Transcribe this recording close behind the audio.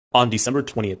On December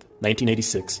 20th,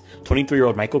 1986,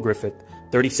 23-year-old Michael Griffith,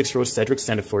 36-year-old Cedric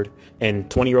Sandiford, and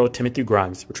 20-year-old Timothy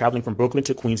Grimes were traveling from Brooklyn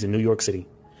to Queens in New York City.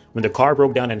 When their car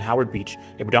broke down in Howard Beach,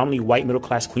 a predominantly white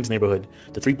middle-class Queens neighborhood,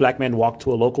 the three black men walked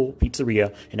to a local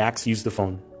pizzeria and asked to use the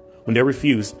phone. When they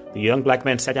refused, the young black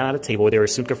men sat down at a table where they were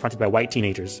soon confronted by white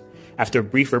teenagers. After a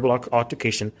brief verbal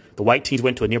altercation, the white teens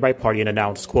went to a nearby party and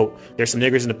announced, quote, "There's some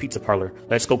niggers in the pizza parlor.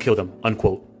 Let's go kill them,"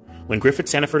 unquote. When Griffith,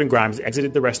 Sandiford, and Grimes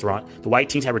exited the restaurant, the white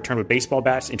teens had returned with baseball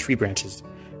bats and tree branches.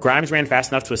 Grimes ran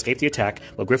fast enough to escape the attack,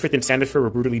 while Griffith and Sandiford were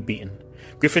brutally beaten.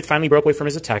 Griffith finally broke away from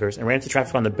his attackers and ran into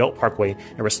traffic on the Belt Parkway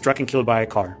and was struck and killed by a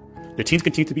car. The teens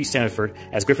continued to beat Sandiford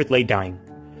as Griffith lay dying.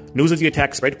 News of the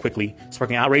attack spread quickly,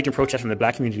 sparking outrage and protest from the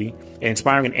black community and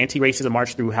inspiring an anti-racism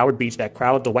march through Howard Beach that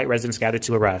crowd the white residents gathered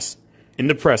to harass. In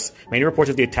the press, many reports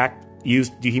of the attack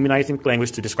used dehumanizing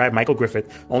language to describe Michael Griffith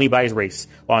only by his race,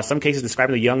 while in some cases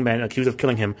describing the young men accused of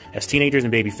killing him as teenagers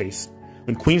and babyface.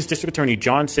 When Queens District Attorney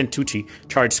John Santucci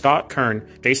charged Scott Kern,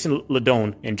 Jason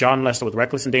Ladone, and John Lester with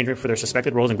reckless endangerment for their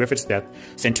suspected roles in Griffith's death,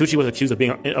 Santucci was accused of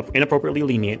being inappropriately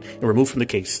lenient and removed from the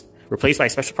case, replaced by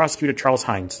Special Prosecutor Charles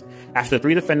Hines. After the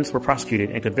three defendants were prosecuted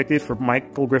and convicted for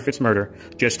Michael Griffith's murder,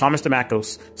 Judge Thomas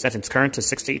DeMacos sentenced Kern to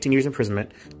 6 to 18 years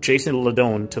imprisonment, Jason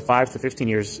Ladone to 5 to 15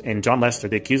 years, and John Lester,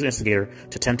 the accused instigator,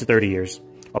 to 10 to 30 years.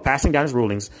 While passing down his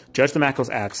rulings, Judge DeMacos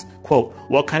asks, quote,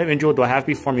 "What kind of individual do I have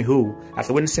before me who,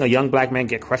 after witnessing a young black man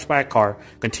get crushed by a car,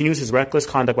 continues his reckless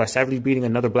conduct by savagely beating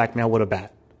another black male with a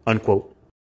bat?" Unquote.